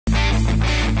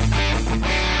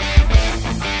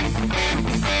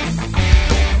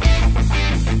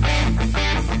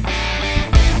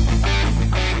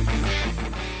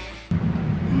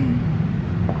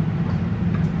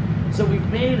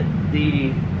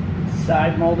the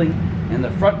side molding and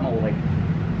the front molding,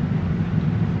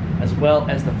 as well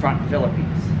as the front filler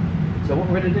piece. So what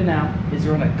we're going to do now is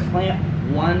we're going to clamp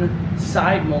one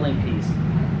side molding piece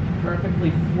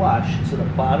perfectly flush, so the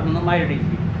bottom of the miter needs to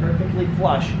be perfectly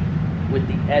flush with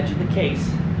the edge of the case.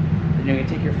 Then you're going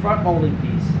to take your front molding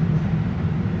piece,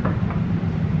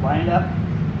 line it up,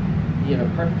 you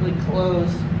have a perfectly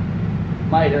closed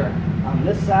miter on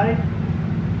this side.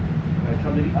 We're going to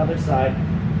come to the other side,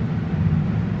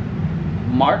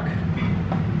 mark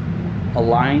a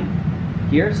line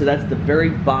here, so that's the very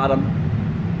bottom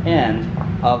end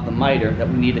of the miter that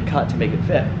we need to cut to make it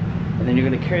fit. And then you're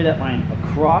going to carry that line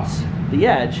across the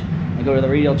edge and go to the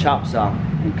radial chop saw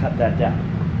and cut that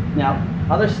down. Now,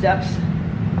 other steps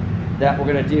that we're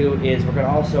going to do is we're going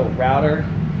to also router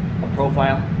a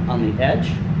profile on the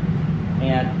edge,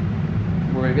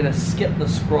 and we're going to skip the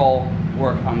scroll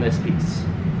work on this piece.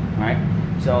 All right,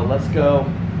 so let's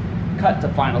go cut to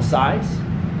final size,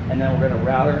 and then we're going to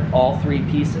router all three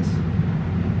pieces,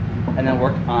 and then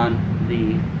work on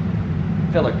the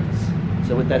filler piece.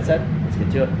 So with that said, let's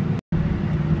get to it.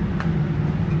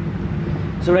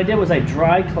 So what I did was I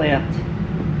dry clamped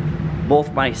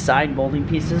both my side molding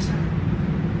pieces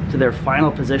to their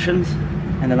final positions,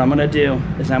 and then I'm going to do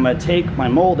is I'm going to take my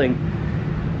molding,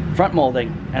 front molding,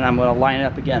 and I'm going to line it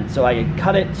up again. So I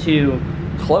cut it to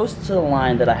close to the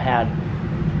line that I had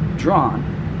drawn.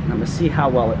 I'm going to see how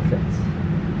well it fits.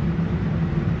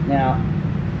 Now,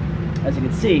 as you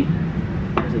can see,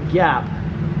 there's a gap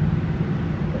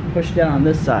that pushed down on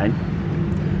this side.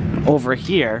 Over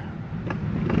here,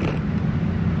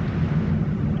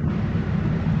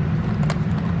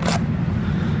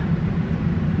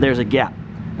 there's a gap.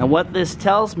 And what this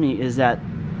tells me is that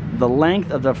the length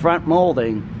of the front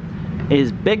molding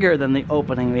is bigger than the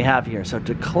opening we have here. So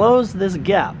to close this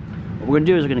gap, what we're going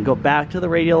to do is we're going to go back to the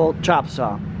radial chop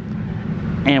saw,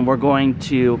 and we're going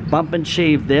to bump and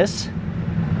shave this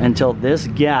until this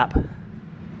gap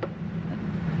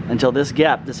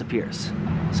disappears.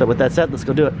 So with that said, let's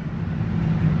go do it.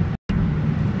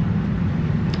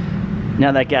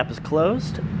 Now that gap is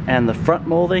closed and the front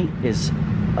molding is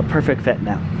a perfect fit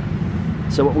now.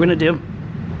 So what we're going to do,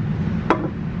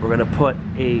 we're going to put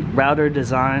a router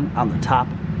design on the top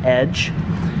edge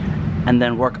and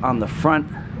then work on the front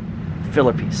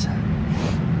filler piece.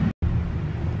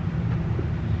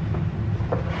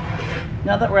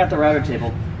 Now that we're at the router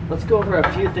table, let's go over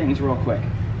a few things real quick.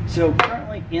 So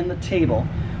currently in the table,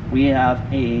 we have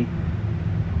a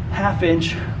 1/2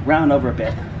 inch round over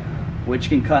bit, which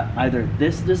can cut either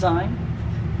this design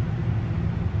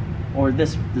or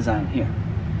this design here.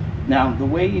 Now, the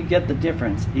way you get the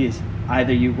difference is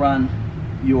either you run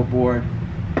your board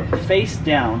face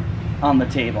down on the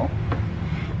table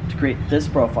to create this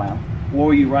profile,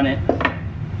 or you run it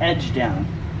edge down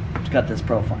to cut this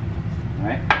profile. All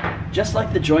right? Just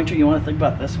like the jointer, you want to think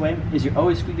about this way, is you're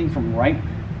always feeding from right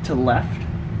to left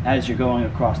as you're going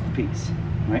across the piece.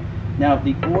 Right? Now,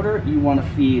 the order you want to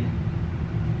feed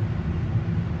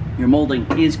your molding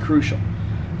is crucial.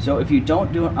 So if you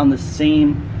don't do it on the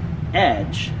same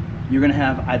edge, you're going to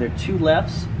have either two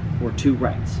lefts or two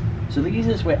rights. So the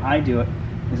easiest way I do it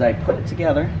is I put it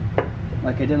together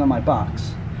like I did on my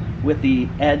box with the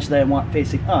edge that I want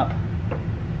facing up,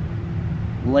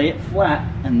 lay it flat,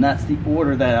 and that's the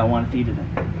order that I want to feed it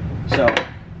in. So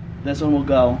this one will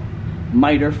go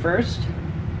miter first,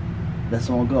 this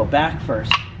one will go back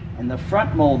first, and the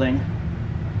front molding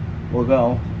will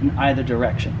go in either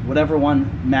direction, whatever one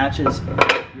matches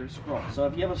your scroll. So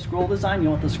if you have a scroll design, you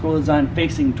want the scroll design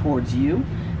facing towards you.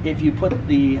 If you put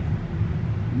the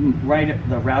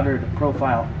routed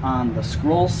profile on the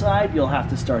scroll side, you'll have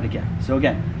to start again. So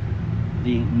again,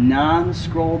 the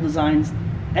non-scroll design's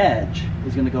edge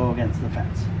is going to go against the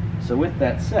fence. So with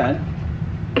that said,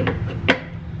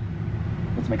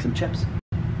 let's make some chips.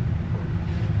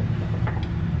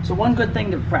 So one good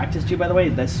thing to practice too, by the way,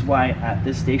 this is why at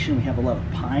this station we have a lot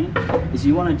of pine, is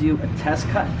you want to do a test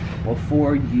cut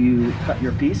before you cut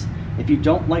your piece. If you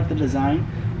don't like the design,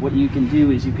 what you can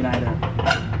do is you can either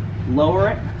lower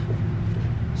it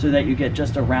so that you get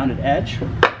just a rounded edge,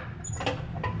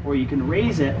 or you can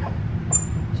raise it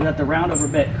so that the round over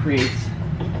bit creates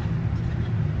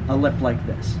a lip like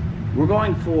this. We're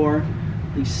going for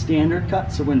the standard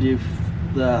cut, so we're going to do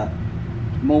the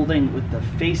molding with the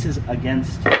faces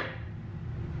against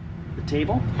the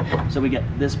table, so we get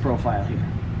this profile here.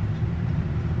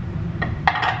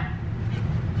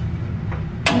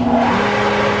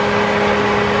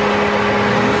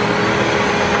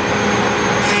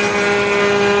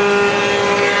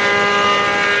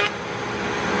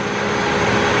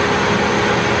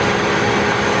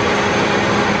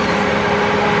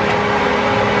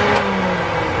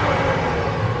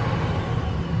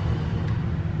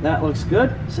 looks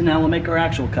good. So now we'll make our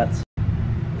actual cuts.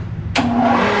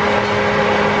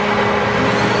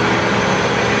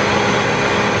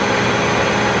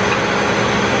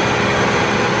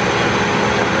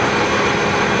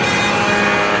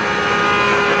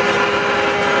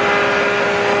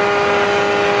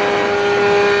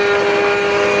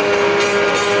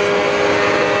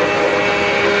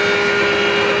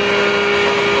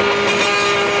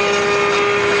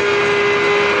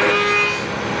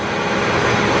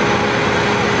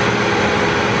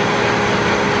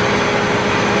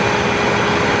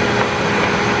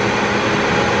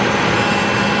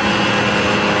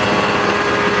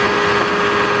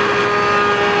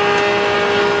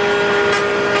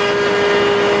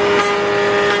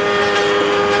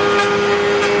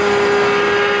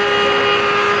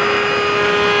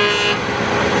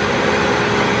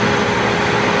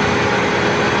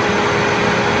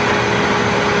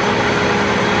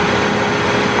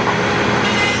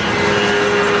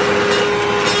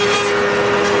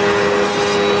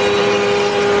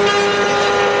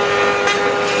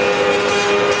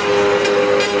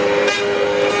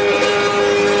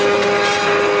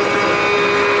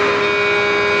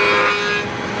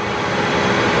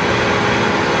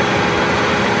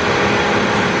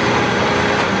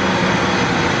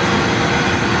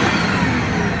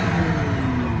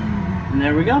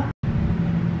 There we go.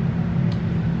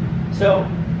 So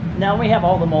now we have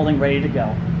all the molding ready to go.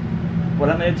 What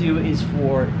I'm going to do is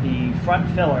for the front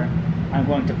filler, I'm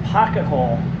going to pocket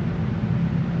hole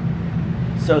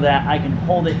so that I can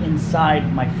hold it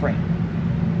inside my frame.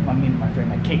 I mean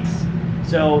my case.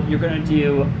 So you're going to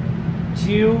do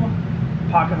 2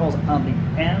 pocket holes on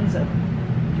the ends of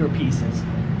your pieces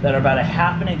that are about a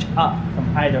 ½ inch up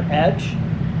from either edge,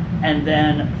 and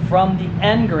then from the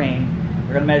end grain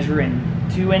we're going to measure in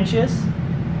 2 inches,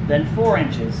 then 4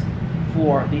 inches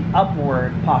for the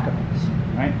upward pocket holes.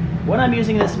 Right? When I'm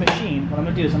using this machine, what I'm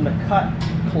going to do is I'm going to cut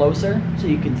closer so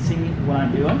you can see what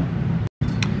I'm doing.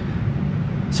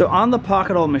 So on the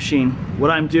pocket hole machine,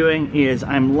 what I'm doing is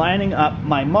I'm lining up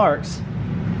my marks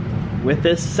with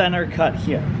this center cut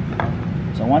here.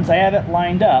 So once I have it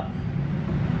lined up,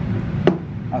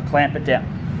 I'll clamp it down.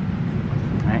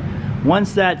 All right?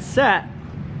 Once that's set,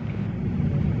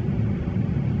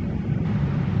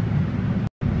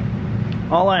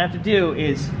 all I have to do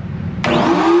is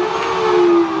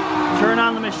turn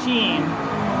on the machine,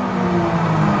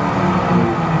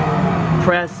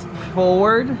 press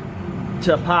forward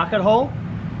to pocket hole,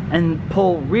 and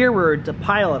pull rearward to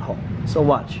pilot hole. So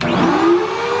watch.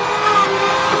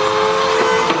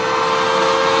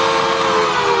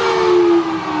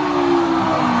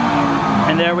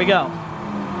 And there we go.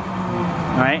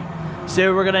 All right,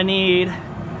 so we're gonna need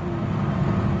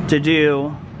to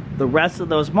do the rest of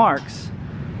those marks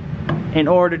in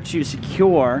order to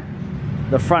secure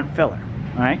the front filler.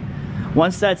 All right,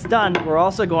 once that's done, we're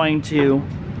also going to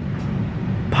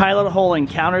pilot hole and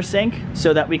countersink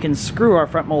so that we can screw our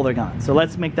front molding on. So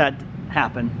let's make that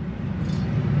happen.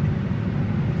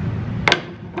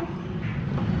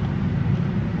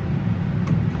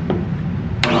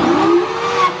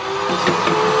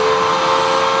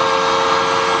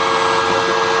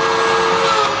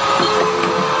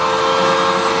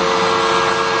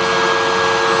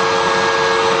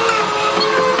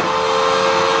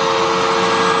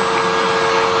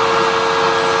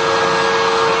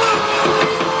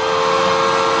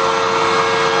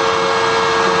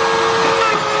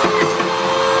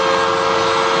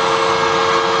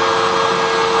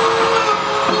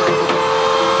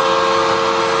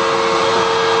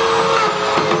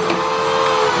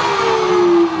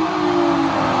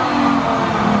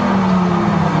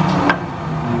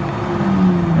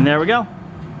 And there we go.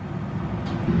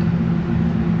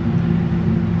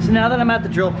 So now that I'm at the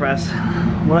drill press,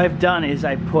 what I've done is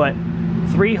I put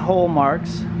 3 hole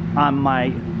marks on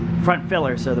my front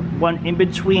filler. So the one in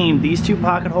between these 2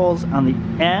 pocket holes on the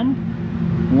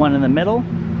end, one in the middle,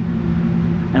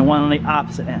 and one on the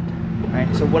opposite end. All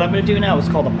right, so what I'm going to do now is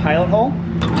called a pilot hole.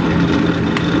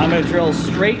 I'm going to drill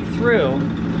straight through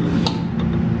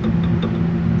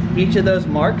each of those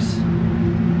marks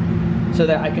so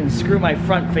that I can screw my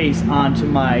front face onto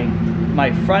my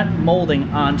front molding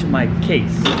onto my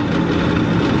case.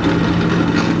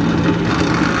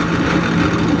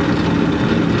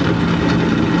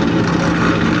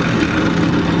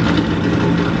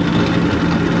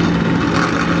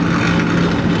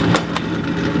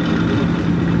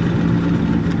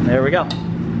 There we go.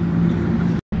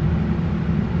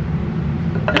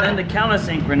 And then the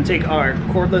countersink, we're going to take our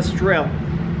cordless drill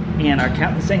and our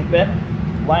countersink bit,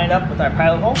 line it up with our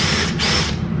pilot hole,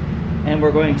 and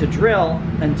we're going to drill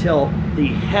until the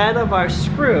head of our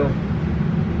screw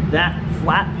that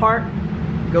flat part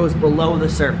goes below the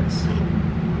surface.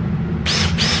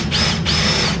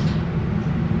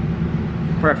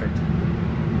 Perfect.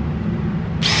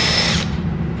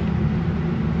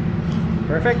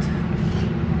 Perfect.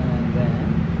 And then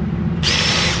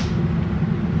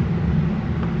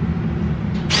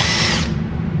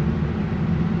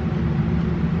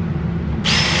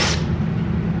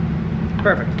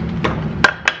perfect.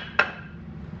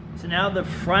 So now the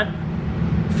front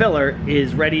filler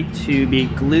is ready to be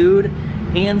glued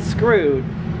and screwed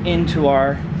into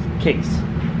our case.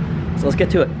 So let's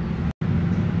get to it.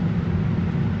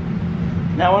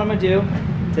 Now what I'm going to do,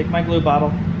 take my glue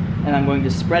bottle and I'm going to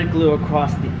spread glue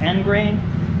across the end grain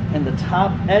and the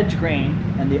top edge grain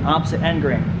and the opposite end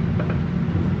grain.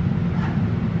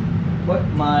 Put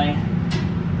my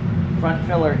front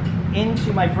filler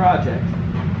into my project.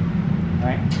 All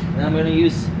right? And I'm going to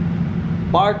use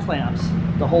bar clamps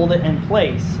to hold it in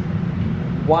place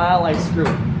while I screw it.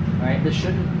 All right? This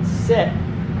shouldn't sit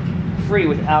free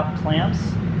without clamps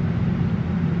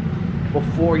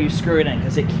before you screw it in,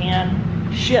 because it can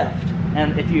shift,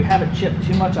 and if you have it shift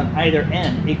too much on either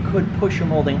end, it could push your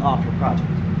molding off your project.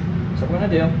 So what we're going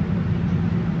to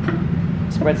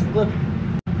do, spread some glue.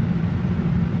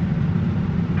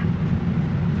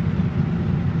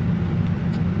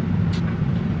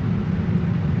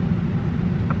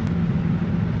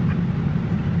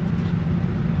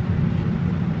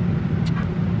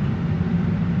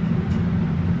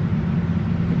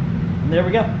 And there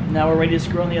we go. Now we're ready to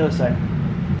screw on the other side.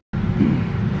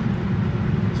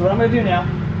 So what I'm going to do now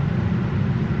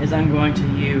is I'm going to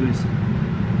use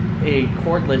a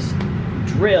cordless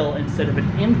drill instead of an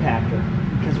impactor,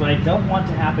 because what I don't want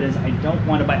to happen is I don't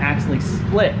want to by accidentally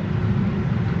split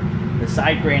the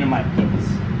side grain of my piece.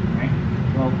 Right?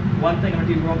 Well, one thing I'm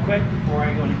going to do real quick before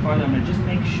I go any farther, I'm going to just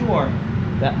make sure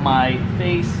that my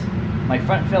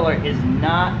front filler is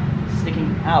not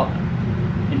sticking out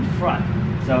in front.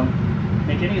 So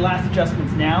make any last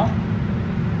adjustments now.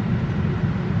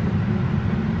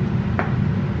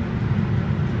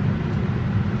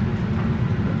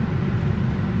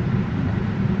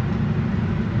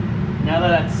 Now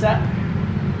that that's set,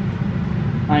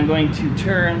 I'm going to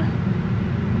turn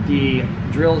the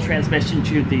drill transmission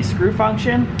to the screw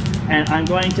function, and I'm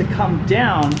going to come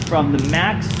down from the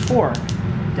max torque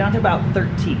down to about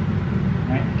 13.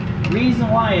 Right? Reason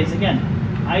why is, again,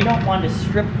 I don't want to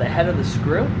strip the head of the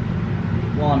screw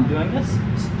while I'm doing this.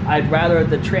 I'd rather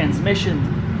the transmission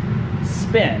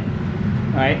spin,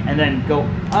 right, and then go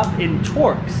up in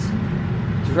torques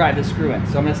to drive the screw in.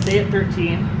 So I'm going to stay at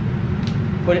 13.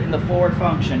 Put it in the forward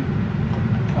function,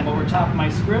 come over top of my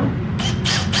screw,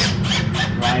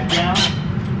 drive down,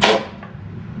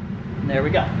 and there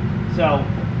we go. So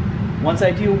once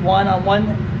I do one on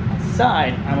one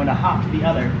side, I'm going to hop to the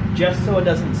other, just so it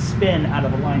doesn't spin out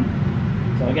of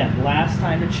alignment. So again, last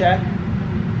time to check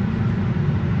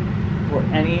for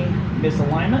any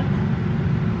misalignment.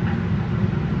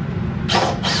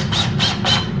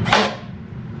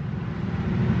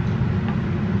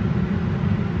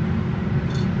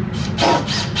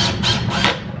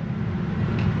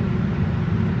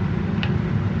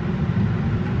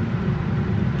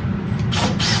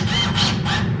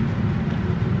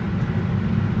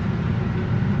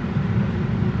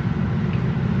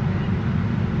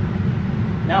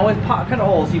 Now with pocket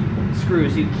holes,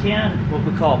 screws, you can what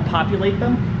we call populate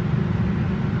them.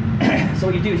 So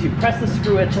what you do is you press the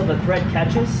screw until the thread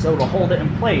catches, so it'll hold it in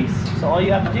place. So all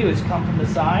you have to do is come from the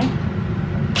side,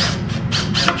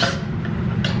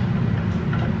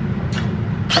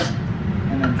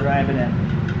 and then drive it in.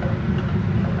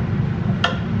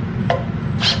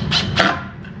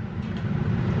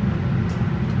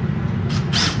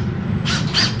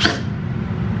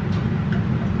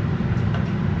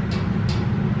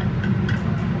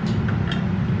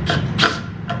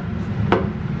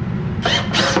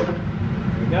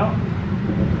 Go.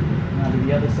 Now to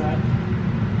the other side.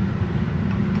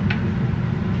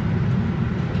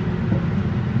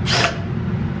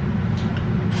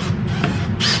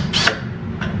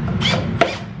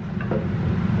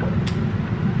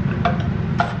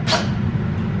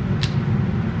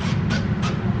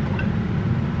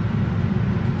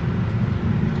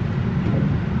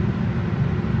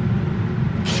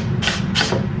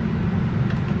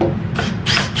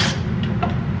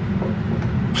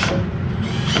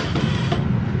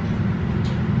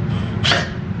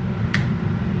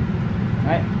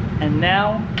 And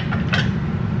now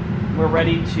we're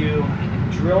ready to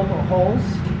drill the holes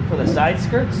for the side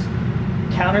skirts,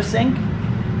 countersink,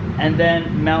 and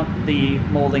then mount the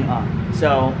molding on.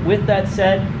 So with that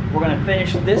said, we're going to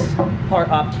finish this part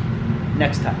up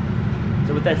next time.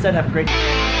 So with that said, have a great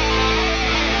day.